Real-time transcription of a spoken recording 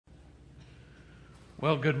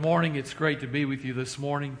Well, good morning. It's great to be with you this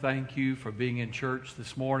morning. Thank you for being in church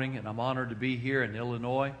this morning, and I'm honored to be here in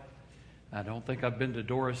Illinois. I don't think I've been to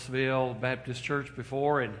Dorisville Baptist Church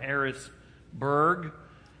before in Harrisburg.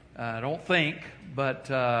 I don't think, but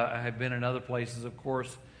I have been in other places, of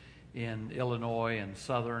course, in Illinois and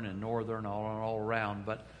southern and northern, all around.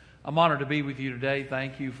 But I'm honored to be with you today.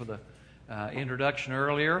 Thank you for the introduction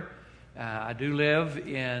earlier. I do live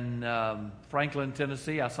in Franklin,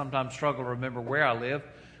 Tennessee. I sometimes struggle to remember where I live,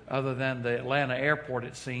 other than the Atlanta airport,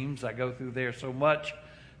 it seems. I go through there so much,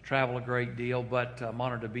 travel a great deal, but I'm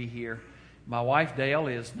honored to be here. My wife, Dale,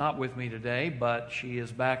 is not with me today, but she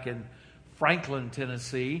is back in Franklin,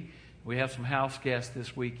 Tennessee. We have some house guests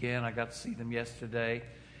this weekend. I got to see them yesterday,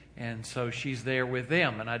 and so she's there with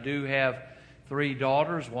them. And I do have 3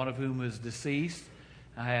 daughters, one of whom is deceased.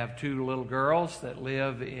 I have 2 little girls that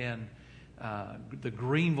live in the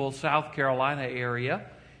Greenville, South Carolina area,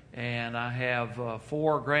 and I have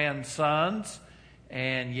 4 grandsons,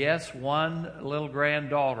 and yes, 1 little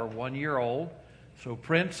granddaughter, 1 year old. So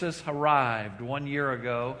Princess arrived 1 year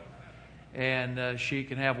ago, and she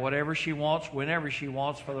can have whatever she wants, whenever she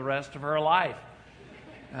wants, for the rest of her life.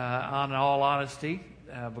 On all honesty,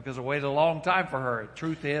 because I waited a long time for her.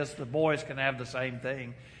 Truth is, the boys can have the same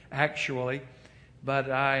thing, actually.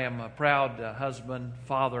 But I am a proud husband,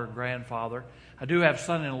 father, grandfather. I do have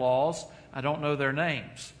son-in-laws. I don't know their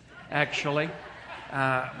names, actually.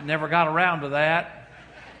 Never got around to that.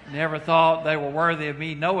 Never thought they were worthy of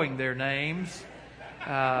me knowing their names.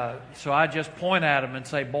 So I just point at them and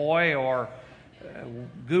say, boy, or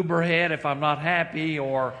gooberhead if I'm not happy,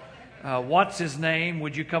 or what's his name?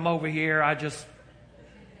 Would you come over here?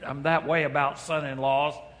 I'm that way about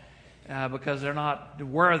son-in-laws. Because they're not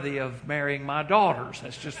worthy of marrying my daughters.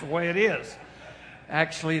 That's just the way it is.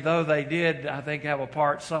 Actually, though, they did, I think, have a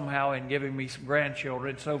part somehow in giving me some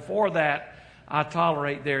grandchildren. So for that, I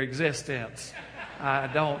tolerate their existence. I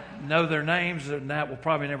don't know their names, and that will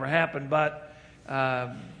probably never happen, but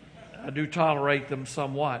I do tolerate them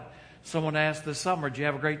somewhat. Someone asked this summer, did you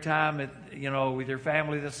have a great time with your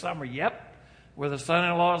family this summer? Yep. Were the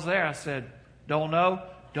son-in-laws there? I said, don't know,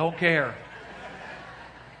 don't care.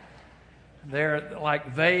 They're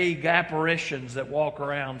like vague apparitions that walk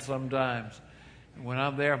around sometimes. When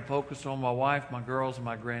I'm there, I'm focused on my wife, my girls, and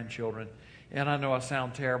my grandchildren. And I know I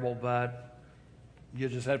sound terrible, but you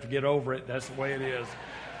just have to get over it. That's the way it is.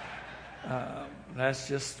 That's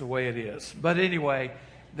just the way it is. But anyway,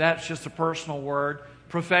 that's just a personal word.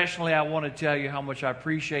 Professionally, I want to tell you how much I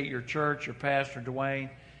appreciate your church, your pastor, Dwayne,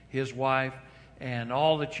 his wife, and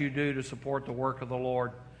all that you do to support the work of the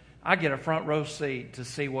Lord. I get a front row seat to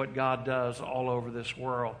see what God does all over this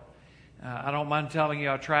world. I don't mind telling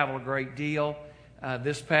you I travel a great deal.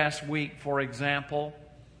 This past week, for example,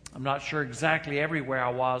 I'm not sure exactly everywhere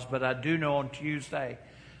I was, but I do know on Tuesday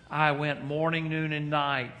I went morning, noon, and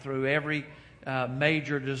night through every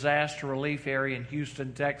major disaster relief area in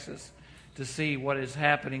Houston, Texas, to see what is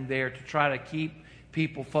happening there, to try to keep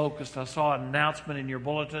people focused. I saw an announcement in your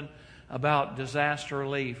bulletin about disaster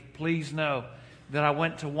relief. Please know that I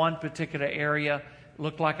went to one particular area,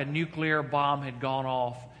 looked like a nuclear bomb had gone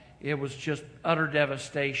off. It was just utter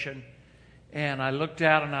devastation. And I looked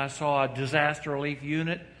out and I saw a disaster relief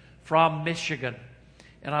unit from Michigan.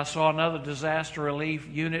 And I saw another disaster relief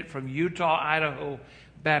unit from Utah, Idaho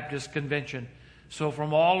Baptist Convention. So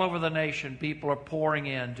from all over the nation, people are pouring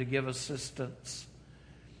in to give assistance.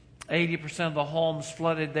 80% of the homes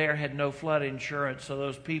flooded there had no flood insurance, so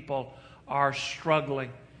those people are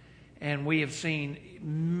struggling. And we have seen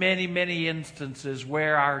many, many instances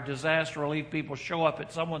where our disaster relief people show up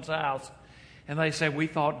at someone's house and they say, we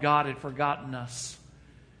thought God had forgotten us.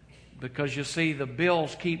 Because you see, the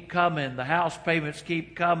bills keep coming, the house payments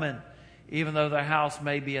keep coming, even though their house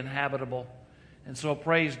may be inhabitable. And so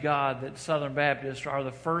praise God that Southern Baptists are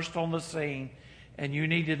the first on the scene. And you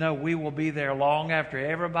need to know we will be there long after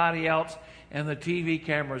everybody else and the TV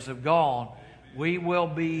cameras have gone. We will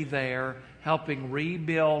be there helping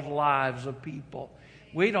rebuild lives of people.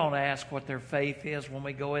 We don't ask what their faith is when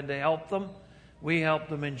we go in to help them. We help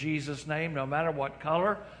them in Jesus' name, no matter what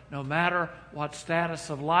color, no matter what status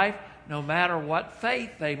of life, no matter what faith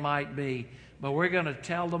they might be. But we're going to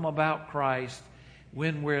tell them about Christ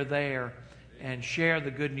when we're there and share the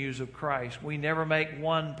good news of Christ. We never make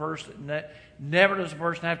one person, never does a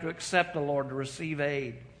person have to accept the Lord to receive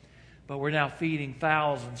aid. But we're now feeding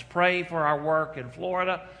thousands. Pray for our work in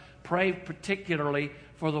Florida. Pray particularly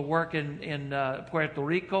for the work in Puerto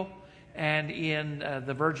Rico and in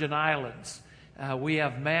the Virgin Islands. We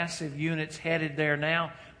have massive units headed there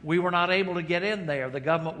now. We were not able to get in there. The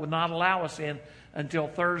government would not allow us in until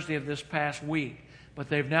Thursday of this past week. but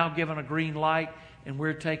they've now given a green light, and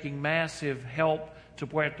we're taking massive help to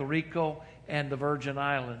Puerto Rico and the Virgin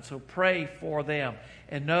Islands. So pray for them,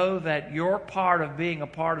 and know that your part of being a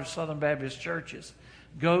part of Southern Baptist Churches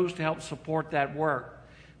goes to help support that work.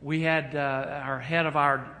 We had our head of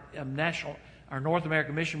our North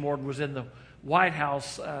American Mission Board was in the White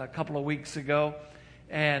House a couple of weeks ago,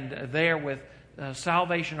 and there with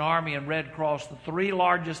Salvation Army and Red Cross, the three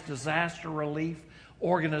largest disaster relief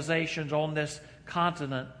organizations on this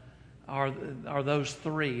continent are those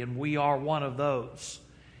three, and we are one of those.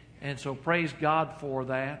 And so praise God for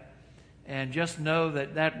that, and just know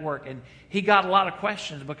that work. And he got a lot of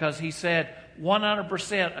questions because he said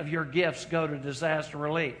 100% of your gifts go to disaster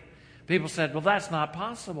relief. People said, well, that's not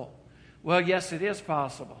possible. Well, yes, it is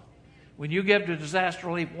possible. When you give to disaster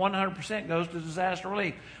relief, 100% goes to disaster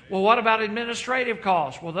relief. Well, what about administrative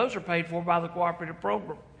costs? Well, those are paid for by the cooperative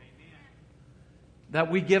program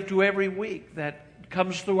that we give to every week, that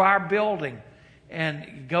comes through our building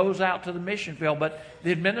and goes out to the mission field. But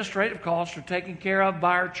the administrative costs are taken care of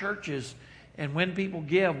by our churches. And when people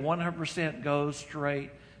give, 100% goes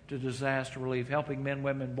straight to disaster relief, helping men,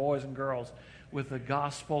 women, boys, and girls with the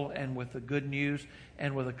gospel and with the good news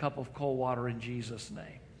and with a cup of cold water in Jesus'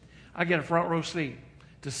 name. I get a front row seat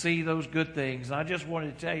to see those good things. And I just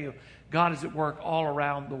wanted to tell you, God is at work all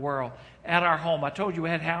around the world. At our home, I told you we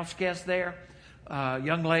had house guests there, a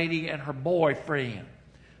young lady and her boyfriend.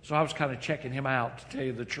 So I was kind of checking him out, to tell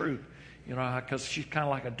you the truth, because she's kind of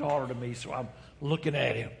like a daughter to me, so I'm looking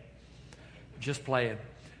at him, just playing.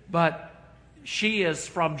 But she is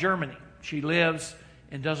from Germany. She lives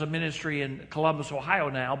and does a ministry in Columbus, Ohio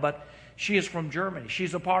now, but she is from Germany.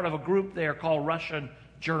 She's a part of a group there called Russian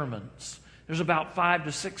Germans. There's about 5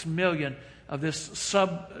 to 6 million of this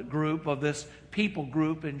subgroup, of this people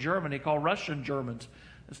group in Germany called Russian Germans.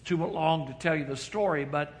 It's too long to tell you the story,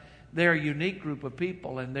 but they're a unique group of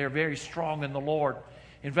people, and they're very strong in the Lord.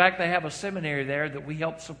 In fact, they have a seminary there that we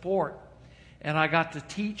help support. And I got to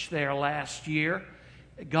teach there last year.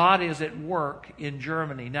 God is at work in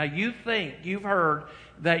Germany. Now, you've heard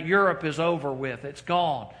that Europe is over with. It's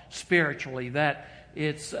gone spiritually, that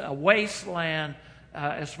it's a wasteland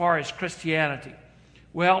as far as Christianity.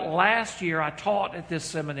 Well, last year I taught at this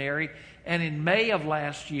seminary, and in May of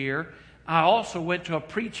last year, I also went to a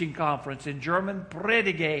preaching conference in German,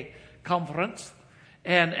 Predige Conference.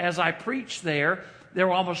 And as I preached there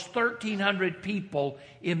were almost 1,300 people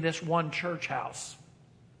in this one church house.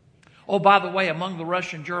 Oh, by the way, among the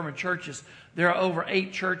Russian German churches, there are over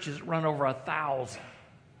 8 churches that run over 1,000.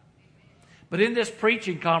 But in this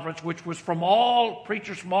preaching conference, which was from all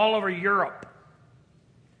preachers from all over Europe,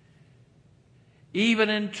 even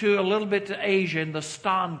into a little bit to Asia, in the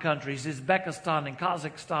Stan countries, Uzbekistan and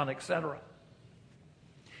Kazakhstan, etc.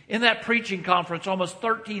 In that preaching conference, almost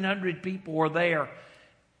 1,300 people were there.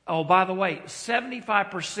 Oh, by the way,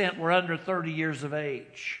 75% were under 30 years of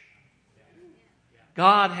age.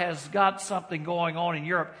 God has got something going on in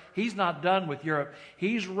Europe. He's not done with Europe.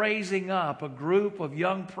 He's raising up a group of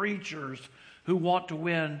young preachers who want to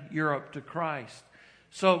win Europe to Christ.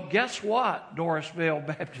 So guess what, Dorisville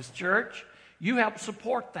Baptist Church? You help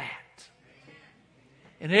support that.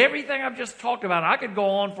 And everything I've just talked about, I could go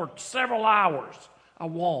on for several hours. I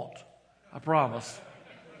won't. I promise.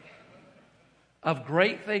 Of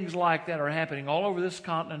great things like that are happening all over this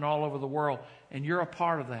continent and all over the world. And you're a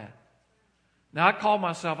part of that. Now, I call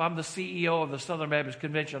myself, I'm the CEO of the Southern Baptist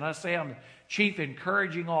Convention. I say I'm the Chief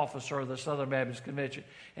Encouraging Officer of the Southern Baptist Convention.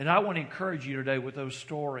 And I want to encourage you today with those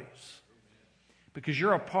stories, because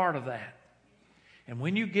you're a part of that. And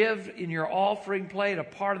when you give in your offering plate, a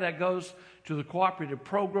part of that goes to the cooperative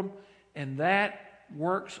program, and that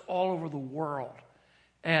works all over the world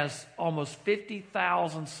as almost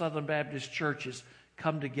 50,000 Southern Baptist churches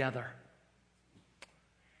come together.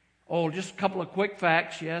 Oh, just a couple of quick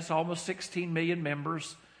facts. Yes, almost 16 million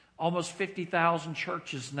members, almost 50,000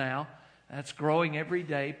 churches now. That's growing every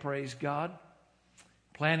day, praise God.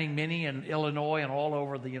 Planting many in Illinois and all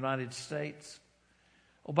over the United States.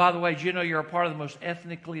 Oh, by the way, do you know you're a part of the most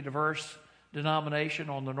ethnically diverse denomination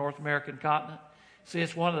on the North American continent? See,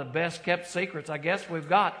 it's one of the best kept secrets, I guess, we've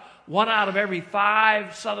got. 1 out of every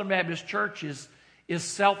 5 Southern Baptist churches is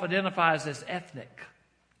self-identifies as ethnic.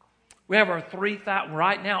 We have our 3,000,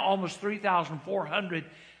 right now, almost 3,400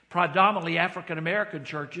 predominantly African-American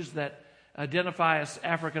churches that identify as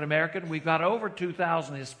African-American. We've got over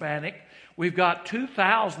 2,000 Hispanic. We've got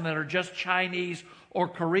 2,000 that are just Chinese or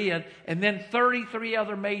Korean, and then 33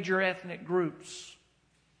 other major ethnic groups.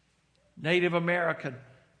 Native American,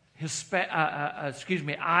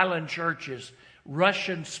 island churches,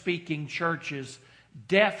 Russian-speaking churches,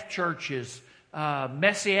 deaf churches,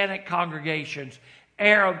 Messianic congregations,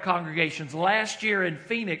 Arab congregations. Last year in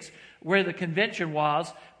Phoenix, where the convention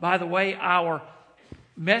was, by the way, our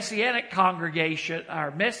Messianic congregation,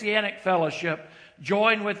 our Messianic fellowship,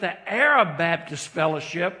 joined with the Arab Baptist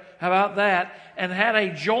Fellowship, how about that, and had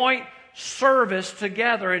a joint service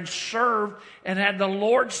together and served and had the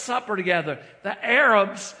Lord's Supper together. The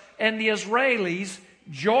Arabs and the Israelis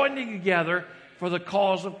joining together for the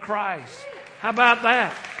cause of Christ. How about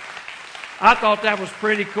that? I thought that was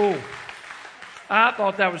pretty cool.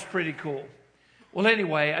 Well,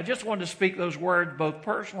 anyway, I just wanted to speak those words, both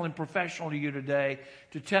personal and professional, to you today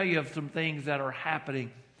to tell you of some things that are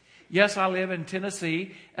happening. Yes, I live in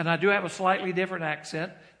Tennessee, and I do have a slightly different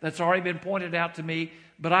accent that's already been pointed out to me,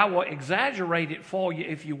 but I will exaggerate it for you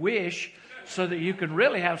if you wish, so that you can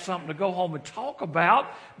really have something to go home and talk about.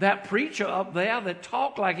 That preacher up there that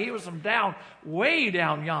talked like he was from way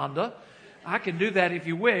down yonder. I can do that if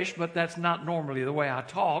you wish, but that's not normally the way I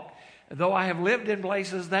talk. Though I have lived in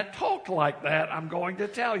places that talk like that, I'm going to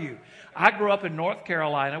tell you. I grew up in North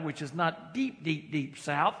Carolina, which is not deep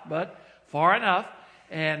south, but far enough.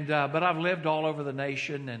 And but I've lived all over the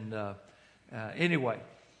nation. And anyway,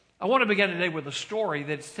 I want to begin today with a story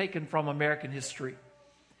that's taken from American history.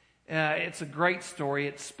 It's a great story.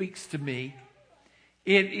 It speaks to me.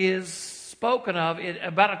 It is spoken of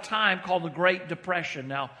about a time called the Great Depression.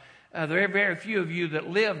 Now, there are very few of you that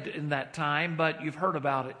lived in that time, but you've heard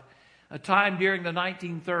about it. A time during the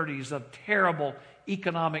 1930s of terrible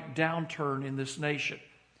economic downturn in this nation.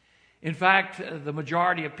 In fact, the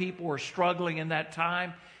majority of people were struggling in that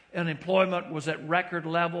time. Unemployment was at record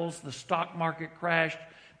levels. The stock market crashed.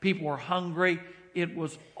 People were hungry. It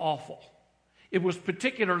was awful. It was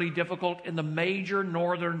particularly difficult in the major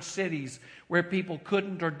northern cities where people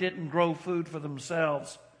couldn't or didn't grow food for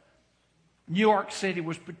themselves. New York City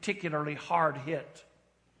was particularly hard hit.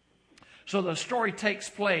 So the story takes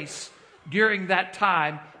place during that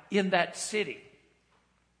time in that city.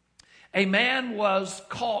 A man was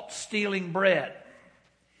caught stealing bread.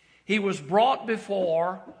 He was brought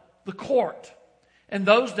before the court. In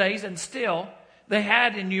those days, and still, they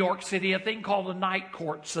had in New York City a thing called the night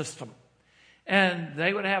court system. And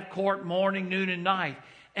they would have court morning, noon, and night.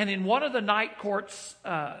 And in one of the night courts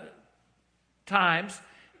times,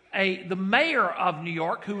 the mayor of New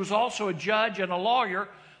York, who was also a judge and a lawyer,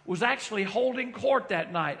 was actually holding court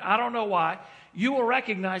that night. I don't know why. You will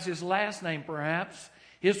recognize his last name, perhaps.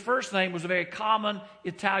 His first name was a very common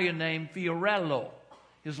Italian name, Fiorello.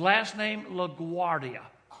 His last name, LaGuardia,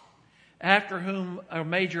 after whom a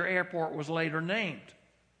major airport was later named.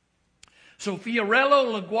 So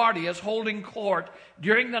Fiorello LaGuardia is holding court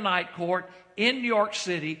during the night court in New York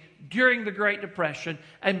City during the Great Depression.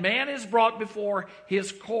 A man is brought before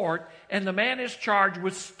his court, and the man is charged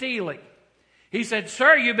with stealing. He said,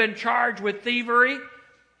 "Sir, you've been charged with thievery,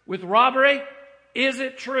 with robbery. Is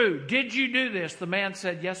it true? Did you do this?" The man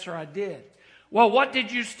said, "Yes, sir, I did." "Well, what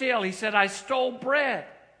did you steal?" He said, "I stole bread."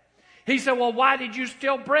 He said, "Well, why did you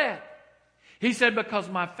steal bread?" He said, "Because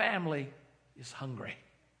my family is hungry."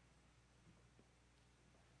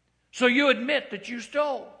 "So you admit that you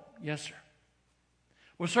stole?" "Yes, sir."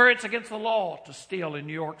 "Well, sir, it's against the law to steal in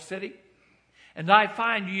New York City, and I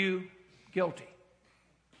find you guilty.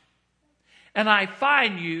 And I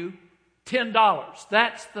fine you $10.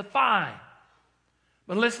 That's the fine.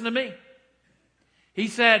 But listen to me." He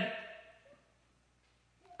said,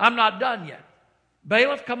 "I'm not done yet.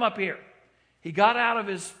 Bailiff, come up here." He got out of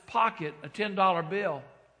his pocket a $10 bill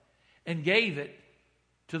and gave it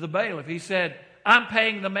to the bailiff. He said, "I'm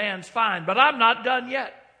paying the man's fine, but I'm not done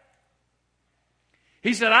yet."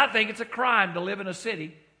 He said, "I think it's a crime to live in a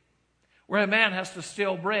city where a man has to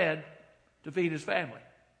steal bread to feed his family.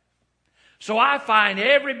 So I fine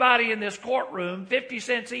everybody in this courtroom 50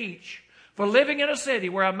 cents each for living in a city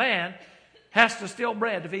where a man has to steal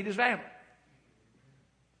bread to feed his family.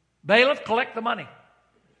 Bailiff, collect the money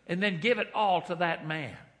and then give it all to that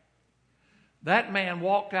man." That man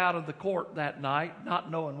walked out of the court that night not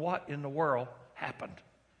knowing what in the world happened.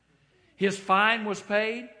 His fine was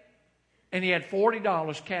paid, and he had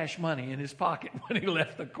 $40 cash money in his pocket when he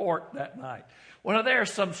left the court that night. Well, there are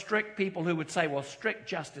some strict people who would say, well, strict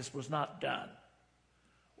justice was not done.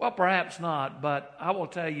 Well, perhaps not, but I will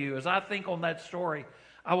tell you, as I think on that story,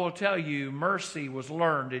 I will tell you mercy was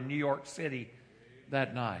learned in New York City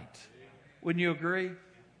that night. Wouldn't you agree?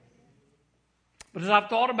 But as I've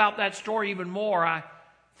thought about that story even more, I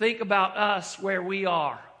think about us where we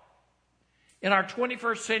are. In our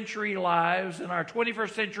 21st century lives, in our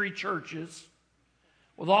 21st century churches,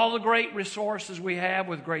 with all the great resources we have,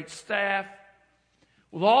 with great staff,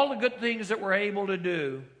 with all the good things that we're able to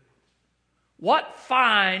do, what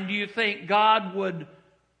fine do you think God would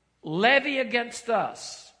levy against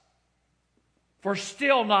us for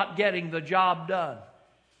still not getting the job done.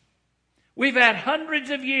 We've had hundreds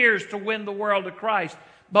of years to win the world to Christ,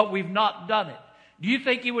 but we've not done it. Do you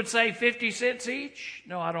think He would say 50 cents each?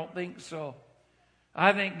 No, I don't think so.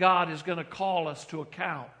 I think God is going to call us to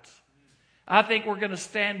account. I think we're going to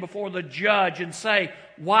stand before the judge and say,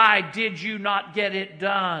 why did you not get it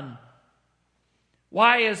done?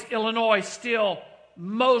 Why is Illinois still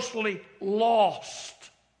mostly lost?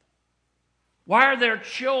 Why are there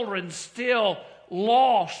children still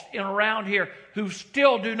lost in around here who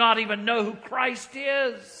still do not even know who Christ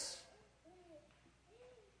is?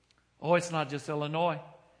 Oh, it's not just Illinois.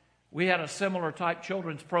 We had a similar type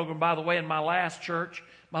children's program, by the way, in my last church,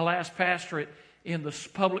 my last pastorate, in the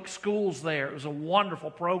public schools there. It was a wonderful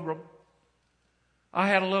program. I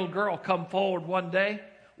had a little girl come forward one day,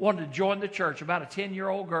 wanted to join the church, about a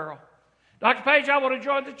 10-year-old girl. Dr. Page, I want to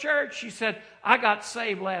join the church. She said, I got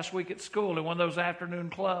saved last week at school in one of those afternoon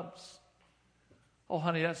clubs. Oh,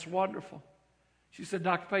 honey, that's wonderful. She said,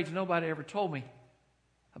 Dr. Page, nobody ever told me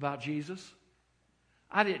about Jesus.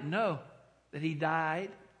 I didn't know that He died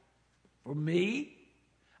for me.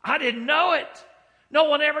 I didn't know it. No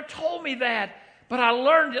one ever told me that. But I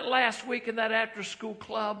learned it last week in that after-school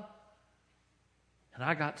club. And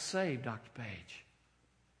I got saved, Dr. Page.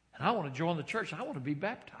 And I want to join the church. I want to be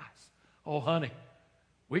baptized. Oh, honey,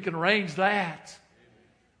 we can arrange that.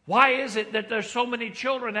 Why is it that there's so many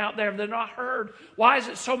children out there that are not heard? Why is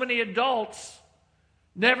it so many adults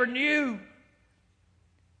never knew?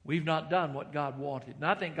 We've not done what God wanted. And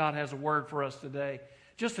I think God has a word for us today.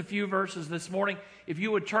 Just a few verses this morning. If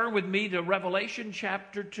you would turn with me to Revelation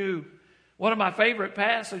chapter 2. One of my favorite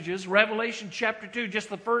passages, Revelation chapter 2, just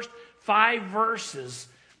the first 5 verses.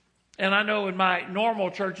 And I know in my normal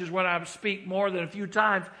churches when I speak more than a few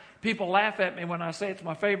times, people laugh at me when I say it's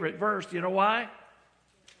my favorite verse. Do you know why?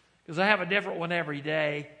 Because I have a different one every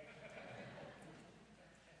day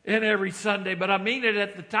and every Sunday. But I mean it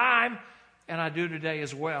at the time, and I do today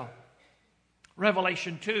as well.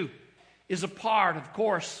 Revelation 2 is a part, of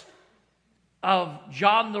course, of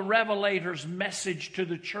John the Revelator's message to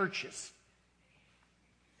the churches.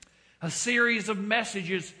 A series of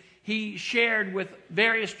messages he shared with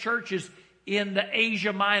various churches in the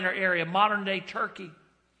Asia Minor area, modern-day Turkey,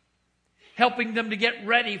 helping them to get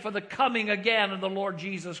ready for the coming again of the Lord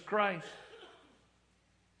Jesus Christ.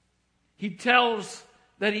 He tells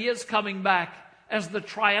that He is coming back as the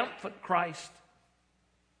triumphant Christ.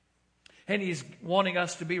 And He's wanting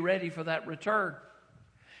us to be ready for that return.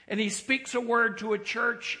 And He speaks a word to a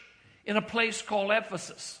church in a place called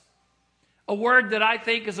Ephesus. A word that I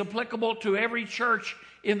think is applicable to every church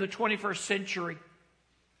in the 21st century,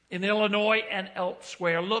 in Illinois and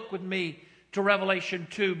elsewhere. Look with me to Revelation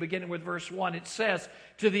 2, beginning with verse 1. It says,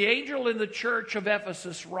 to the angel in the church of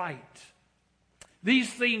Ephesus write,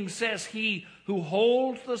 these things says He who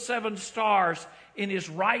holds the 7 stars in His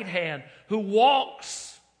right hand, who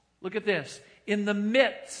walks, look at this, in the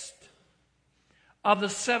midst of the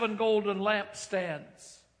 7 golden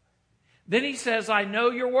lampstands. Then He says, I know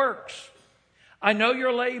your works. I know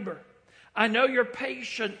your labor. I know your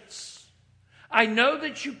patience. I know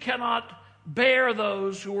that you cannot bear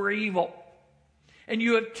those who are evil. And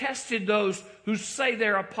you have tested those who say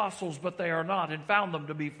they're apostles, but they are not, and found them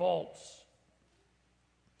to be false.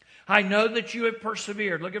 I know that you have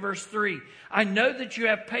persevered. Look at verse 3. I know that you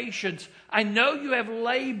have patience. I know you have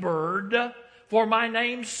labored for my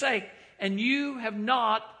name's sake, and you have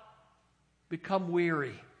not become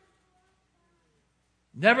weary.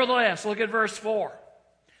 Nevertheless, look at verse 4.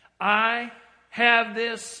 I have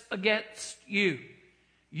this against you.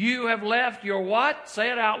 You have left your what?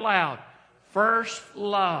 Say it out loud. First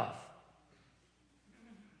love.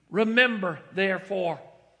 Remember, therefore,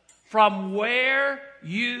 from where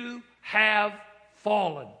you have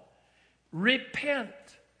fallen, repent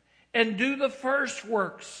and do the first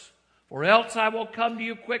works, or else I will come to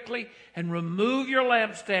you quickly and remove your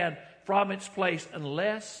lampstand from its place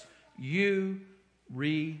unless you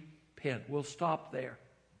repent. We'll stop there.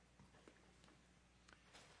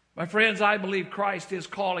 My friends, I believe Christ is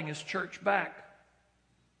calling His church back.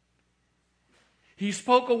 He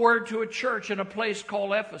spoke a word to a church in a place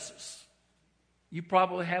called Ephesus. You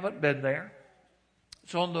probably haven't been there.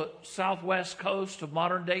 It's on the southwest coast of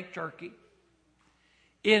modern-day Turkey.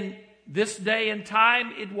 In this day and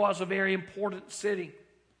time, it was a very important city.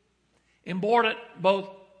 Important both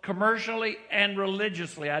commercially and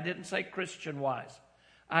religiously. I didn't say Christian-wise.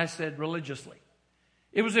 I said religiously.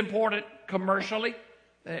 It was important commercially.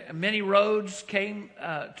 Many roads came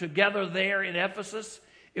together there in Ephesus.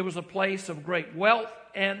 It was a place of great wealth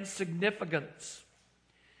and significance.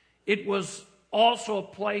 It was also a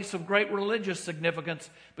place of great religious significance,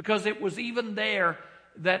 because it was even there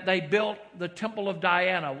that they built the Temple of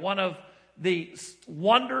Diana, one of the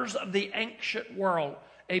wonders of the ancient world,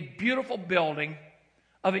 a beautiful building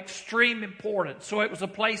of extreme importance. So it was a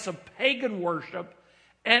place of pagan worship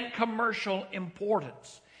and commercial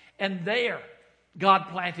importance. And there, God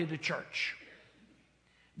planted a church.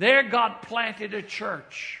 There, God planted a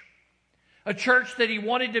church. A church that he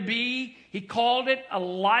wanted to be, he called it a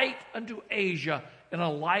light unto Asia and a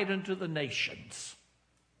light unto the nations.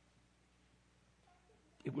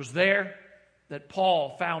 It was there that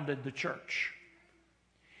Paul founded the church.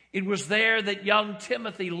 It was there that young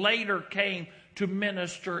Timothy later came to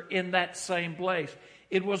minister in that same place.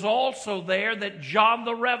 It was also there that John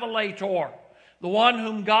the Revelator, the one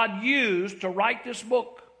whom God used to write this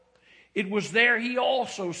book, it was there he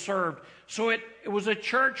also served. So it was a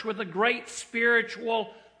church with a great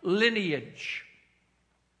spiritual lineage.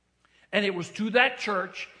 And it was to that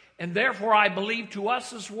church, and therefore I believe to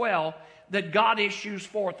us as well, that God issues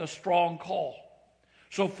forth a strong call.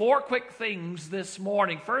 So 4 quick things this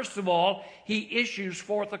morning. First of all, he issues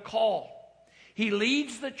forth a call. He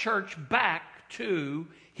leads the church back to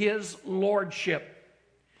his lordship.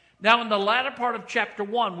 Now in the latter part of chapter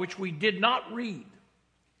 1, which we did not read,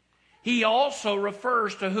 he also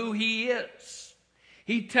refers to who he is.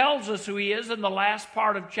 He tells us who he is in the last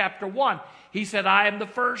part of chapter 1. He said, I am the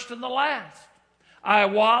first and the last. I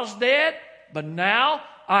was dead, but now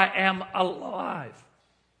I am alive.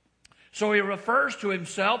 So he refers to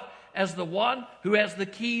himself as the one who has the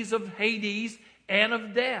keys of Hades and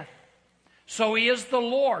of death. So he is the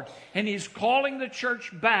Lord, and he's calling the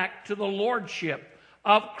church back to the lordship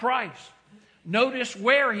of Christ. Notice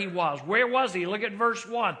where he was. Where was he? Look at verse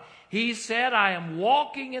 1. He said, I am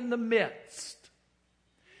walking in the midst.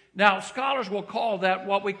 Now, scholars will call that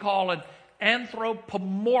what we call an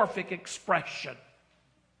anthropomorphic expression.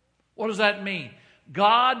 What does that mean?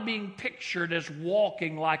 God being pictured as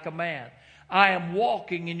walking like a man. I am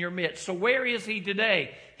walking in your midst. So where is he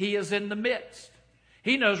today? He is in the midst.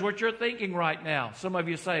 He knows what you're thinking right now. Some of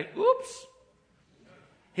you say, oops.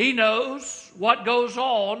 He knows what goes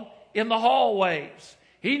on in the hallways.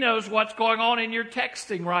 He knows what's going on in your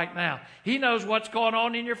texting right now. He knows what's going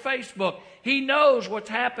on in your Facebook. He knows what's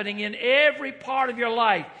happening in every part of your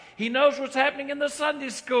life. He knows what's happening in the Sunday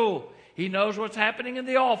school. He knows what's happening in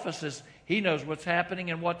the offices. He knows what's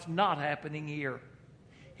happening and what's not happening here.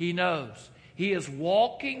 He knows. He is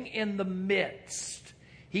walking in the midst.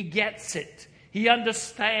 He gets it. He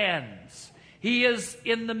understands. He is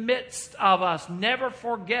in the midst of us. Never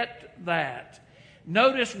forget that.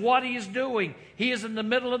 Notice what he's doing. He is in the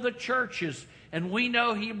middle of the churches, and we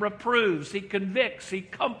know he reproves, he convicts, he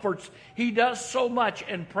comforts. He does so much,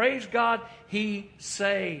 and praise God, he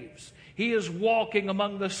saves. He is walking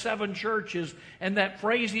among the 7 churches, and that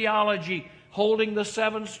phraseology, holding the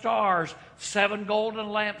 7 stars, 7 golden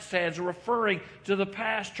lampstands, referring to the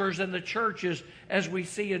pastors and the churches as we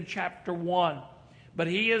see in chapter 1. But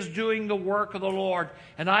he is doing the work of the Lord,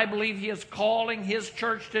 and I believe he is calling his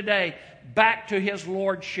church today back to his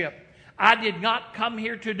lordship. I did not come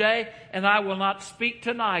here today, and I will not speak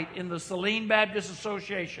tonight in the Saline Baptist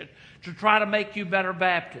Association to try to make you better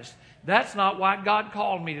Baptists. That's not why God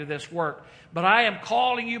called me to this work. But I am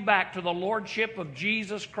calling you back to the lordship of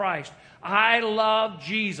Jesus Christ. I love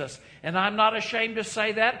Jesus, and I'm not ashamed to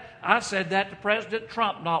say that. I said that to President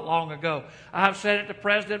Trump not long ago. I've said it to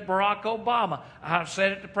President Barack Obama. I've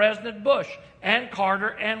said it to President Bush and Carter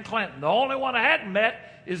and Clinton. The only one I hadn't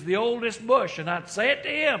met is the oldest Bush, and I'd say it to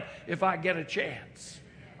him if I get a chance.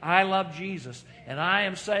 I love Jesus, and I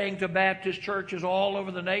am saying to Baptist churches all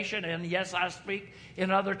over the nation, and yes, I speak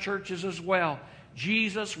in other churches as well,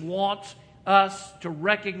 Jesus wants us to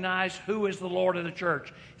recognize who is the Lord of the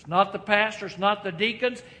church. It's not the pastor, it's not the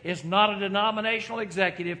deacons, it's not a denominational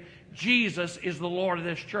executive. Jesus is the Lord of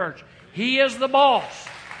this church. He is the boss.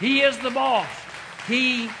 He is the boss.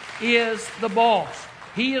 He is the boss.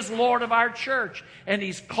 He is Lord of our church, and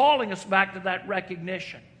he's calling us back to that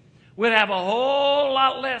recognition. We'd have a whole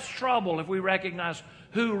lot less trouble if we recognize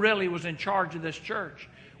who really was in charge of this church.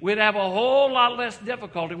 We'd have a whole lot less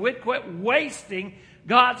difficulty. We'd quit wasting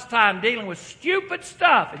God's time dealing with stupid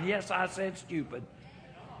stuff. And yes, I said stupid.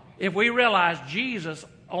 If we realize Jesus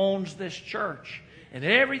owns this church, and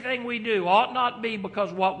everything we do ought not be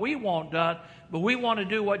because what we want done, but we want to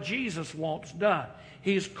do what Jesus wants done.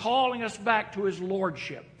 He's calling us back to his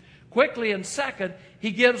lordship. Quickly, and second, he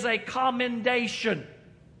gives a commendation.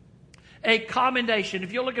 A commendation.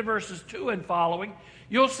 If you look at verses 2 and following,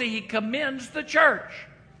 you'll see he commends the church.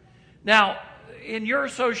 Now, in your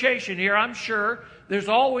association here, I'm sure there's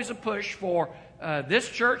always a push for this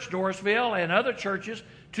church, Dorisville, and other churches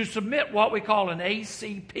to submit what we call an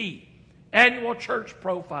ACP, Annual Church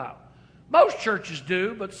Profile. Most churches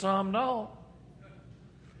do, but some don't.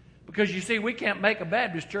 Because you see, we can't make a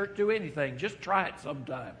Baptist church do anything. Just try it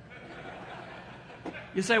sometime.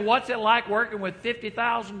 You say, what's it like working with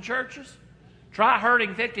 50,000 churches? Try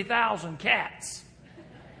herding 50,000 cats.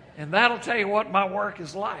 And that'll tell you what my work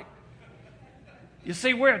is like. You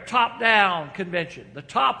see, we're a top-down convention. The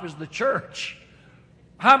top is the church.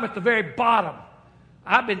 I'm at the very bottom.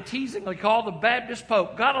 I've been teasingly called the Baptist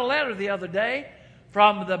Pope. Got a letter the other day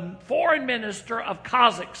from the foreign minister of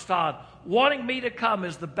Kazakhstan wanting me to come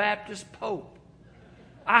as the Baptist Pope.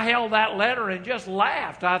 I held that letter and just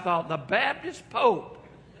laughed. I thought, the Baptist Pope?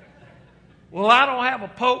 Well, I don't have a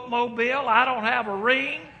Pope mobile. I don't have a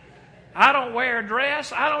ring. I don't wear a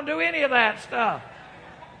dress. I don't do any of that stuff.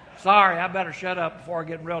 Sorry, I better shut up before I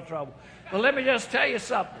get in real trouble. But let me just tell you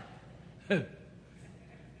something.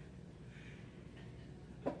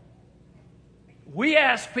 We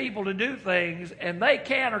ask people to do things, and they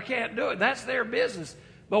can or can't do it. That's their business.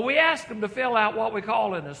 But we ask them to fill out what we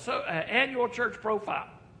call an annual church profile.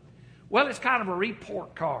 Well, it's kind of a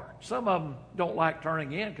report card. Some of them don't like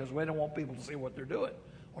turning in because we don't want people to see what they're doing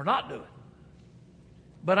or not doing.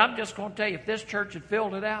 But I'm just going to tell you, if this church had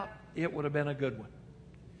filled it out, it would have been a good one.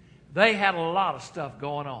 They had a lot of stuff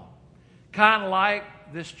going on. Kind of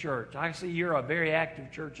like this church. I see you're a very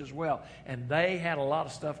active church as well. And they had a lot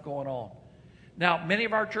of stuff going on. Now, many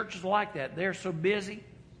of our churches are like that. They're so busy.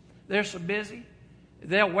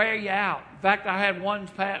 They'll wear you out. In fact, I had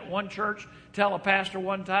one church tell a pastor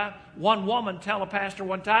one time, one woman tell a pastor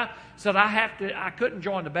one time, said, I couldn't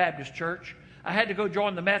join the Baptist church. I had to go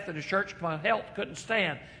join the Methodist church because my health couldn't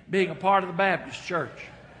stand being a part of the Baptist church.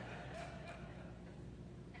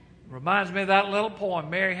 Reminds me of that little poem,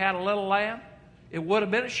 Mary Had a Little Lamb. It would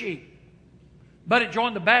have been a sheep. But it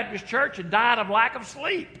joined the Baptist church and died of lack of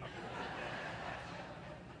sleep.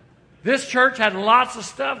 This church had lots of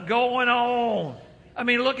stuff going on. I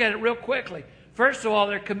mean, look at it real quickly. First of all,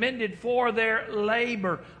 they're commended for their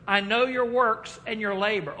labor. I know your works and your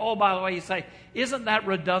labor. Oh, by the way, you say, isn't that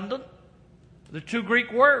redundant? The two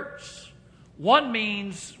Greek words. One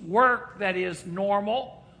means work that is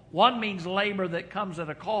normal. One means labor that comes at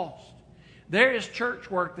a cost. There is church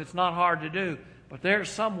work that's not hard to do, but there's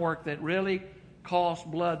some work that really costs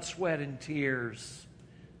blood, sweat, and tears.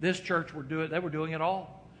 This church they were doing it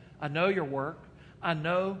all. I know your work. I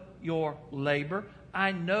know your labor.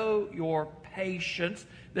 I know your patience.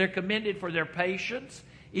 They're commended for their patience.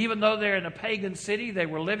 Even though they're in a pagan city, they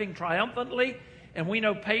were living triumphantly. And we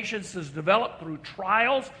know patience is developed through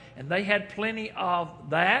trials, and they had plenty of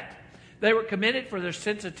that. They were commended for their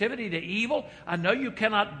sensitivity to evil. I know you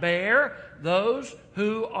cannot bear those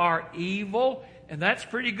who are evil, and that's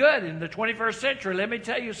pretty good. In the 21st century, let me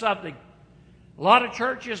tell you something. A lot of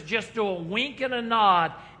churches just do a wink and a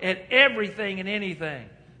nod at everything and anything.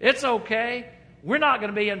 It's okay. We're not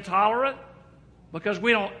going to be intolerant because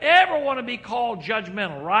we don't ever want to be called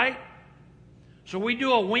judgmental, right? So we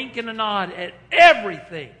do a wink and a nod at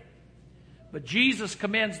everything. But Jesus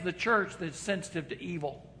commends the church that's sensitive to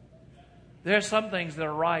evil. There's some things that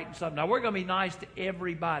are right and some. Now, we're going to be nice to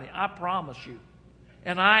everybody. I promise you.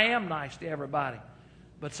 And I am nice to everybody.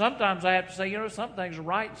 But sometimes I have to say, some things are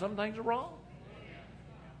right and some things are wrong.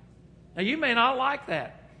 Now, you may not like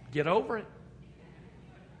that. Get over it.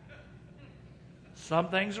 Some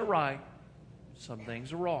things are right. Some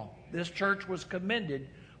things are wrong. This church was commended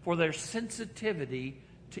for their sensitivity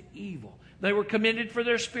to evil. They were commended for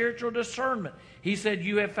their spiritual discernment. He said,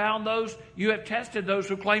 you have tested those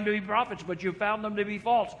who claim to be prophets, but you have found them to be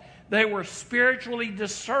false. They were spiritually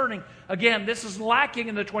discerning. Again, this is lacking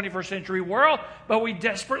in the 21st century world, but we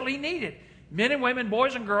desperately need it. Men and women,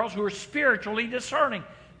 boys and girls who are spiritually discerning.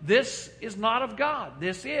 This is not of God.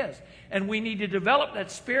 This is. And we need to develop that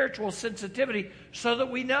spiritual sensitivity so that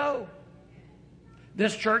we know.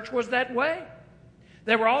 This church was that way.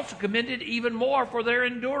 They were also commended even more for their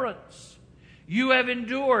endurance. You have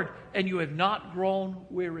endured, and you have not grown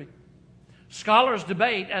weary. Scholars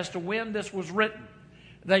debate as to when this was written.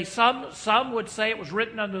 Some would say it was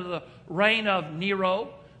written under the reign of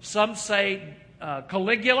Nero. Some say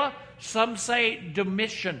Caligula. Some say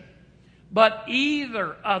Domitian. But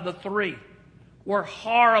either of the three were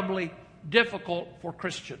horribly difficult for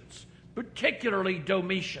Christians, particularly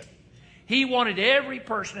Domitian. He wanted every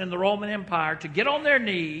person in the Roman Empire to get on their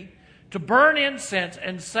knee, to burn incense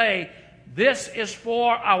and say, this is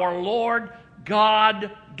for our Lord God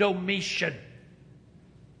Domitian.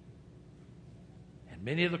 And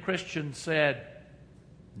many of the Christians said,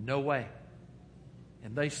 no way.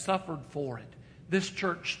 And they suffered for it. This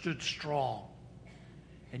church stood strong.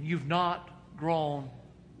 and you've not grown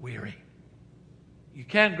weary. You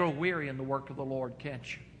can grow weary in the work of the Lord,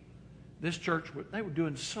 can't you? This church, they were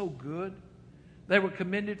doing so good. They were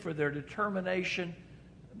commended for their determination,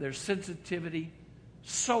 their sensitivity,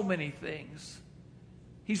 so many things.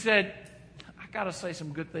 He said, I got to say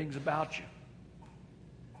some good things about you.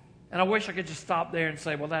 And I wish I could just stop there and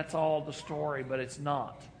say, well, that's all the story, but it's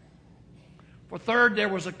not. For third, there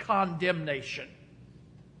was a condemnation.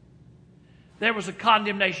 There was a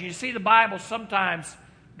condemnation. You see, the Bible sometimes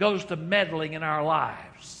goes to meddling in our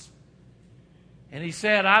lives. And he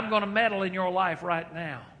said, I'm going to meddle in your life right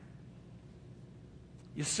now.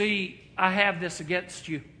 You see, I have this against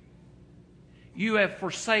you. You have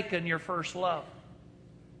forsaken your first love.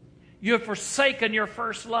 You have forsaken your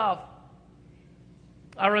first love.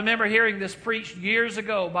 I remember hearing this preached years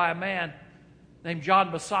ago by a man named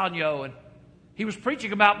John Bassanio, and he was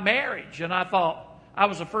preaching about marriage, and I thought, I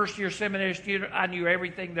was a first-year seminary student, I knew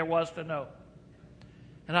everything there was to know.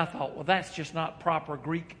 And I thought, well, that's just not proper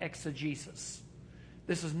Greek exegesis.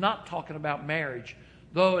 This is not talking about marriage.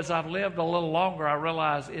 Though as I've lived a little longer, I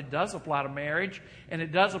realize it does apply to marriage, and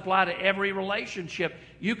it does apply to every relationship.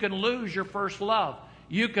 You can lose your first love.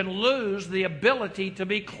 You can lose the ability to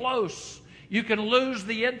be close. You can lose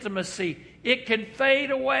the intimacy. It can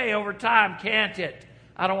fade away over time, can't it?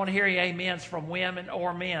 I don't want to hear any amens from women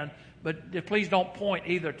or men, but please don't point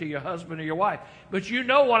either to your husband or your wife. But you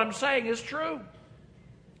know what I'm saying is true.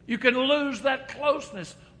 You can lose that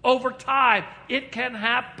closeness over time. It can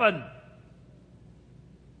happen.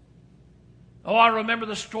 Oh, I remember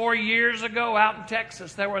the story years ago out in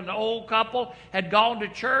Texas. There was an old couple had gone to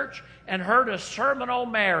church and heard a sermon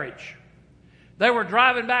on marriage. They were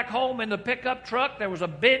driving back home in the pickup truck. There was a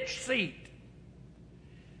bench seat.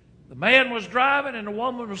 The man was driving and the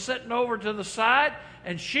woman was sitting over to the side,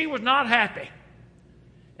 and she was not happy.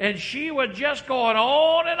 And she was just going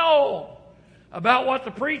on and on about what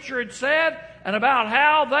the preacher had said and about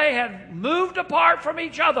how they had moved apart from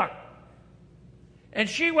each other. And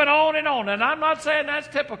she went on, and I'm not saying that's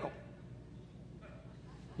typical.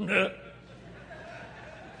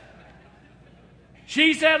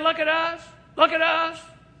 She said, look at us. Look at us.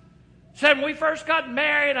 Said when we first got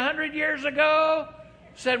married 100 years ago,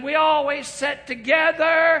 said we always sat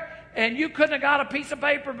together and you couldn't have got a piece of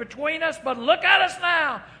paper between us, but look at us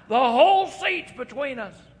now. The whole seat's between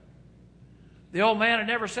us. The old man had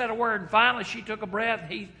never said a word, and finally she took a breath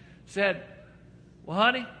and he said, well,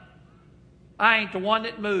 honey, I ain't the one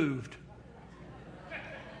that moved.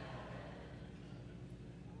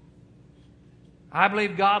 I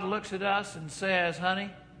believe God looks at us and says,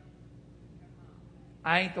 honey,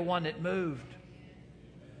 I ain't the one that moved.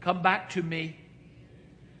 Come back to me.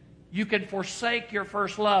 You can forsake your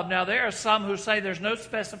first love. Now, there are some who say there's no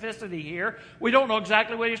specificity here. We don't know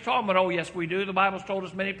exactly what he's talking about. Oh, yes, we do. The Bible's told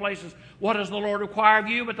us many places, what does the Lord require of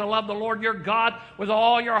you but to love the Lord your God with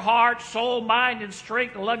all your heart, soul, mind, and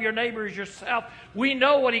strength, to love your neighbor as yourself. We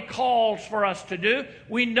know what he calls for us to do.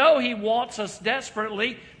 We know he wants us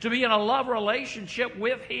desperately to be in a love relationship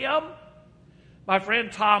with him. My friend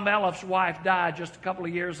Tom Elliff's wife died just a couple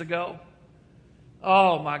of years ago.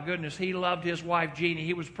 Oh, my goodness. He loved his wife, Jeannie.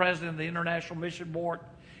 He was president of the International Mission Board.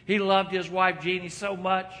 He loved his wife, Jeannie, so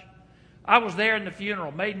much. I was there in the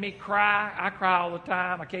funeral. Made me cry. I cry all the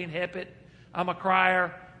time. I can't help it. I'm a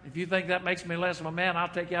crier. If you think that makes me less of a man, I'll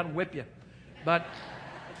take you out and whip you. But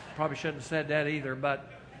probably shouldn't have said that either. But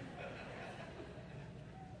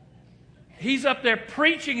he's up there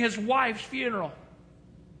preaching his wife's funeral.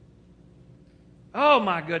 Oh,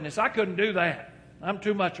 my goodness. I couldn't do that. I'm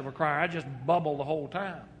too much of a crier. I just bubble the whole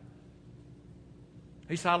time.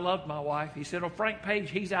 He said, I loved my wife. He said, oh, Frank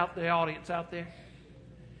Page, he's out the audience out there.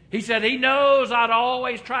 He said, he knows I'd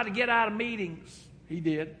always try to get out of meetings. He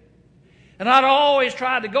did. And I'd always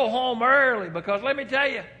try to go home early because, let me tell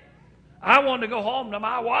you, I wanted to go home to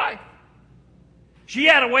my wife. She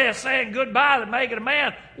had a way of saying goodbye that making a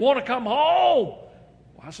man want to come home.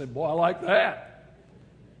 Well, I said, boy, I like that.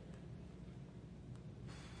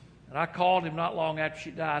 And I called him not long after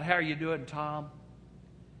she died. How are you doing, Tom?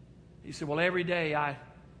 He said, well, every day I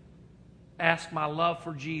ask my love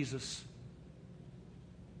for Jesus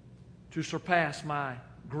to surpass my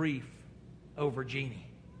grief over Jeannie.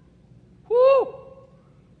 Woo!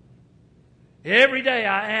 Every day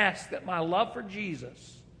I ask that my love for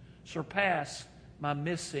Jesus surpass my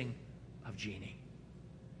missing of Jeannie.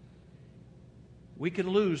 We can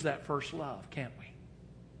lose that first love, can't we?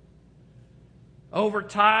 Over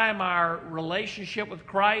time, our relationship with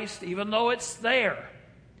Christ, even though it's there,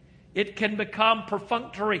 it can become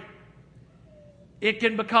perfunctory. It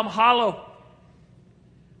can become hollow.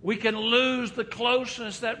 We can lose the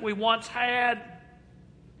closeness that we once had.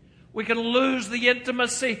 We can lose the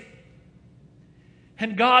intimacy.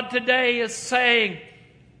 And God today is saying,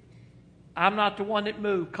 I'm not the one that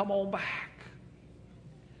moved. Come on back.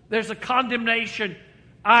 There's a condemnation.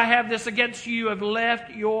 I have this against you. You have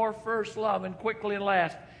left your first love. And quickly and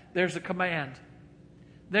last, there's a command.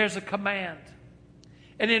 There's a command.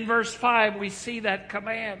 And in verse 5, we see that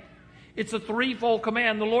command. It's a threefold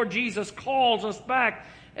command. The Lord Jesus calls us back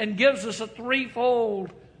and gives us a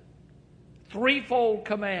threefold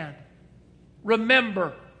command.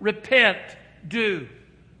 Remember, repent, do.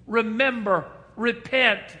 Remember,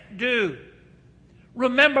 repent, do.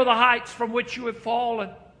 Remember the heights from which you have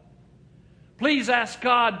fallen. Please ask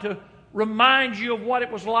God to remind you of what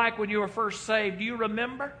it was like when you were first saved. Do you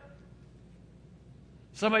remember?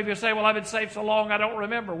 Some of you say, well, I've been saved so long I don't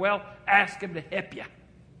remember. Well, ask Him to help you.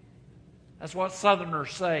 That's what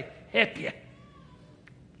Southerners say, help you.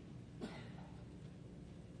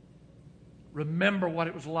 Remember what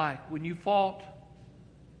it was like when you thought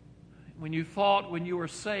when you were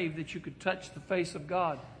saved that you could touch the face of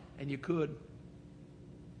God, and you could.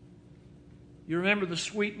 You remember the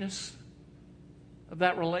sweetness of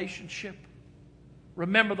that relationship.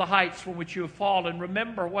 Remember the heights from which you have fallen.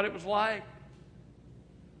 Remember what it was like.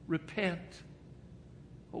 Repent.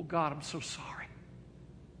 Oh God, I'm so sorry.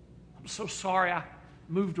 I'm so sorry I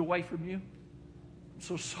moved away from you. I'm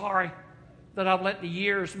so sorry that I've let the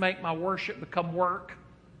years make my worship become work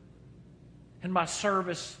and my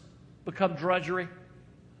service become drudgery.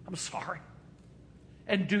 I'm sorry.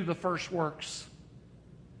 And do the first works.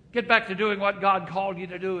 Get back to doing what God called you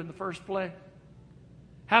to do in the first place.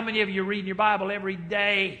 How many of you read your Bible every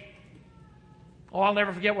day? Oh, I'll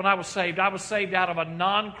never forget when I was saved. I was saved out of a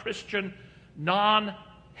non-Christian,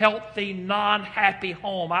 non-healthy, non-happy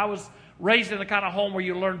home. I was raised in the kind of home where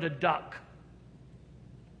you learn to duck.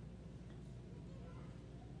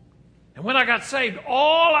 And when I got saved,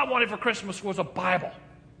 all I wanted for Christmas was a Bible.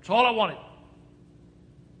 That's all I wanted.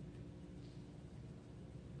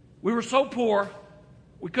 We were so poor,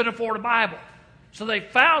 we couldn't afford a Bible. So they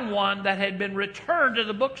found one that had been returned to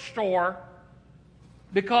the bookstore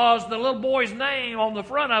because the little boy's name on the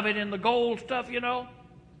front of it in the gold stuff,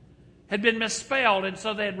 had been misspelled. And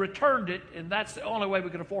so they had returned it, and that's the only way we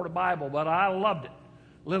could afford a Bible. But I loved it.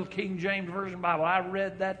 Little King James Version Bible. I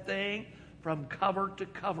read that thing from cover to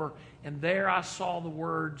cover, and there I saw the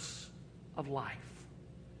words of life.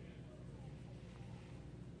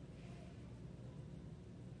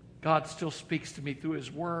 God still speaks to me through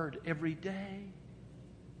His Word every day.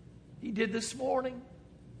 He did this morning.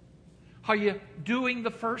 Are you doing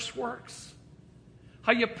the first works?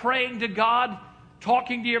 Are you praying to God,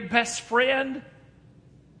 talking to your best friend?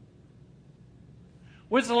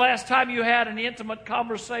 When's the last time you had an intimate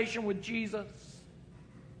conversation with Jesus?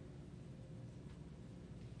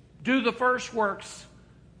 Do the first works.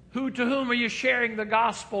 To whom are you sharing the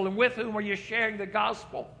gospel, and with whom are you sharing the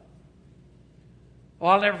gospel?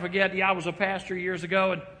 Well, I'll never forget, I was a pastor years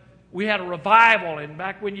ago, and we had a revival, and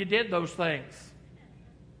back when you did those things.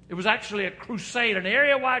 It was actually a crusade, an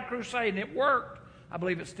area-wide crusade, and it worked. I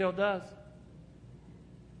believe it still does.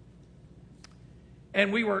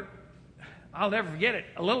 And I'll never forget it,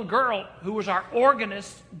 a little girl who was our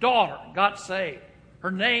organist's daughter got saved.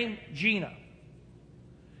 Her name, Gina.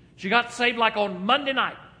 She got saved like on Monday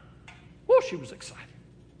night. Whoa, she was excited.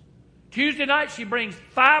 Tuesday night, she brings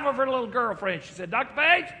 5 of her little girlfriends. She said, Dr.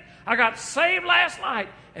 Page, I got saved last night,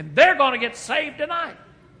 and they're going to get saved tonight.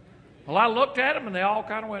 Well, I looked at them, and they all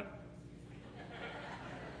kind of went.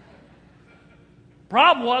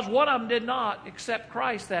 Problem was, one of them did not accept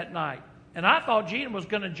Christ that night. And I thought Gina was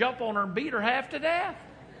going to jump on her and beat her half to death.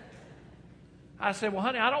 I said, well,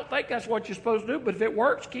 honey, I don't think that's what you're supposed to do, but if it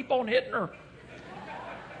works, keep on hitting her.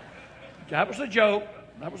 That was a joke.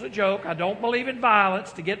 That was a joke. I don't believe in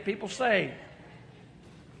violence to get people saved.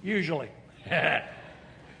 Usually.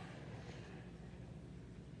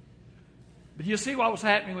 But you see what was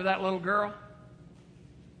happening with that little girl?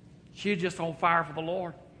 She was just on fire for the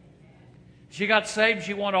Lord. She got saved.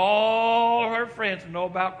 She wanted all her friends to know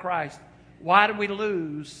about Christ. Why did we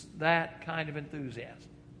lose that kind of enthusiasm?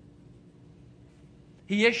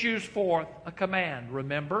 He issues forth a command.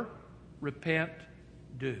 Remember, repent,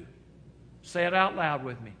 do. Say it out loud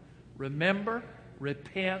with me. Remember,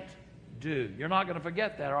 repent, do. You're not going to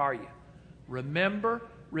forget that, are you? Remember,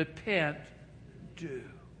 repent, do.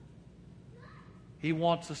 He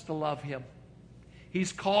wants us to love Him.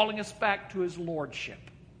 He's calling us back to His Lordship.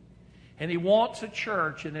 And He wants a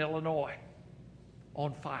church in Illinois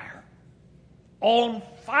on fire. On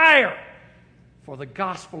fire for the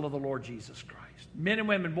gospel of the Lord Jesus Christ. Men and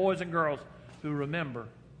women, boys and girls who remember,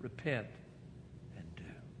 repent, and do.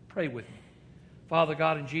 Pray with me. Father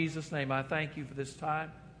God, in Jesus' name, I thank you for this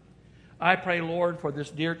time. I pray, Lord, for this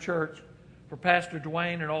dear church, for Pastor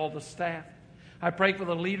Dwayne and all the staff. I pray for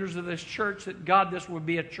the leaders of this church that, God, this would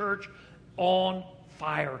be a church on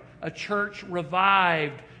fire, a church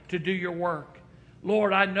revived to do your work.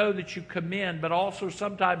 Lord, I know that you commend, but also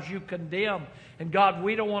sometimes you condemn. And God,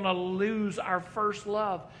 we don't want to lose our first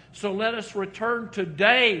love. So let us return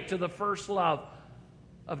today to the first love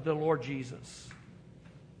of the Lord Jesus.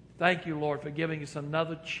 Thank you, Lord, for giving us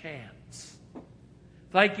another chance.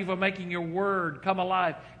 Thank you for making your word come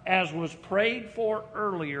alive as was prayed for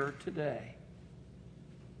earlier today.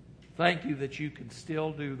 Thank you that you can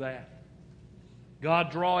still do that.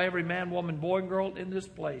 God, draw every man, woman, boy, and girl in this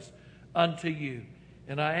place unto you.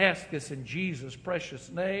 And I ask this in Jesus'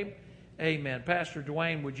 precious name. Amen. Pastor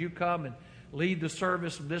Dwayne, would you come and lead the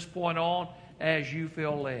service from this point on as you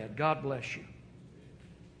feel led? God bless you.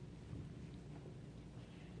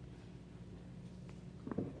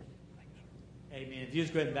 Amen. If you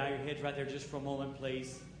just go ahead and bow your heads right there just for a moment,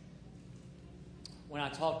 please. When I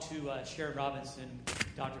talked to Sharon Robinson,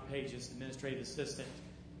 Dr. Page's administrative assistant,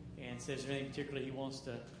 and says there's anything particularly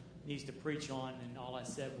he needs to preach on, and all I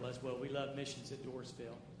said was, well, we love missions at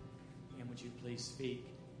Doorsville, and would you please speak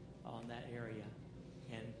on that area?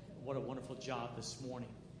 And what a wonderful job this morning,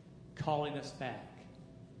 calling us back.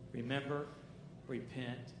 Remember,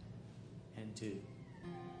 repent, and do.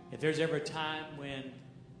 If there's ever a time when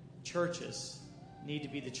churches need to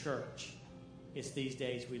be the church, it's these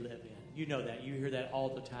days we live in. You know that. You hear that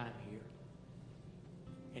all the time here.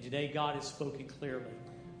 And today God has spoken clearly.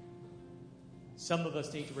 Some of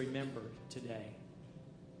us need to remember today.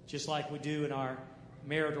 Just like we do in our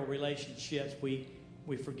marital relationships, we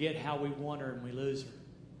forget how we won her and we lose her.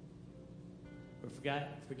 We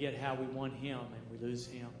forget how we won him and we lose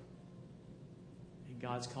him. And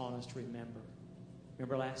God's calling us to remember.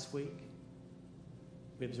 Remember last week?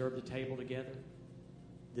 We observed the table together.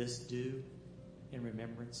 This do in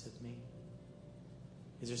remembrance of me.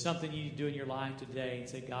 Is there something you need to do in your life today and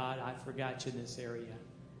say, God, I forgot you in this area,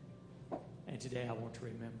 and today I want to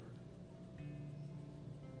remember?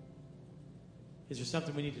 Is there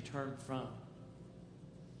something we need to turn from?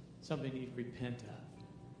 Something you need to repent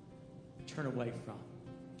of, turn away from,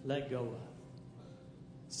 let go of?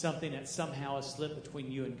 Something that somehow has slipped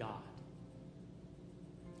between you and God.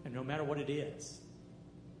 And no matter what it is,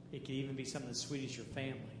 it can even be something as sweet as your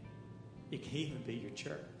family. It can even be your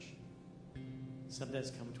church. Something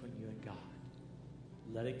that's come between you and God.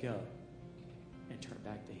 Let it go and turn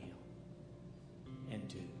back to him and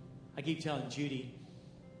do. I keep telling Judy,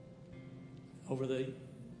 over the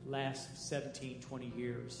last 17, 20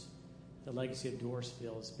 years, the legacy of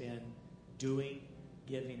Doorsville has been doing,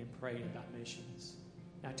 giving, and praying about missions.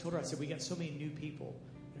 And I told her, I said, we got so many new people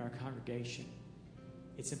in our congregation.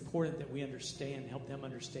 It's important that we understand, help them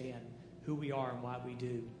understand who we are and why we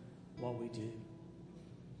do what we do.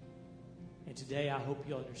 And today I hope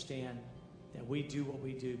you'll understand that we do what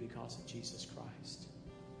we do because of Jesus Christ.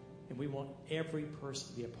 And we want every person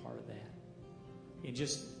to be a part of that. In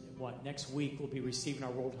just, next week we'll be receiving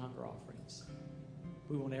our World Hunger offerings.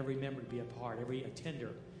 We want every member to be a part, every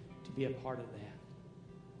attender to be a part of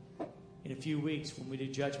that. In a few weeks when we do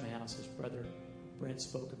Judgment House, as Brother Brent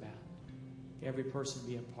spoke about, every person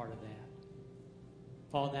be a part of that.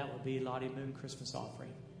 Following that will be Lottie Moon Christmas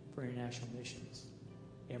offering for international missions.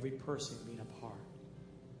 Every person being a part,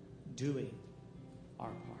 doing our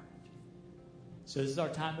part. So this is our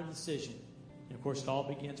time of decision. And of course, it all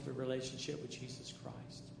begins with a relationship with Jesus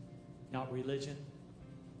Christ. Not religion,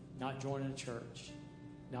 not joining a church,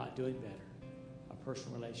 not doing better. A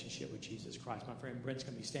personal relationship with Jesus Christ. My friend Brent's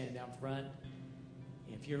going to be standing down front.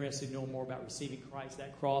 If you're interested in knowing more about receiving Christ,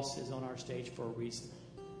 that cross is on our stage for a reason.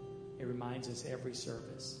 It reminds us every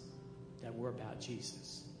service that we're about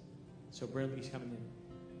Jesus. So Brent will be coming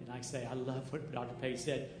in. And like I say, I love what Dr. Page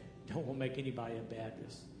said. Don't want to make anybody a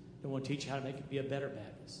Baptist. Don't want to teach you how to make it be a better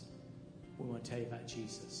Baptist. We want to tell you about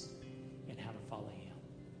Jesus and how to follow him.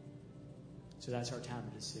 So that's our time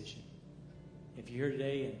of decision. If you're here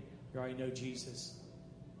today and you already know Jesus,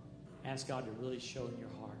 ask God to really show in your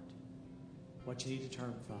heart what you need to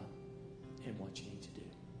turn from and what you need to do.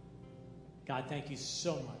 God, thank you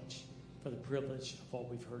so much for the privilege of what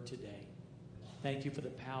we've heard today. Thank you for the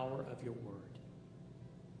power of your word.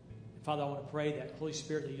 And Father, I want to pray that, Holy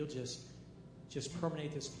Spirit, that you'll just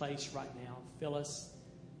permeate this place right now. Fill us,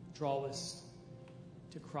 draw us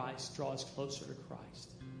to Christ, draw us closer to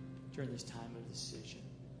Christ during this time of decision.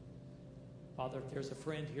 Father, if there's a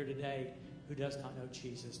friend here today who does not know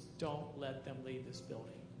Jesus, don't let them leave this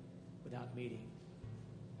building without meeting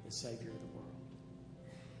the Savior of the world.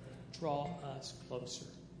 Draw us closer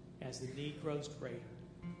As the need grows greater,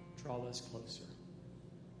 draw us closer.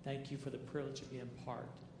 Thank you for the privilege of being part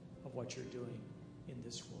of what you're doing in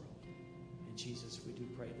this world. And Jesus, we do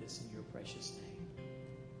pray this in your precious name.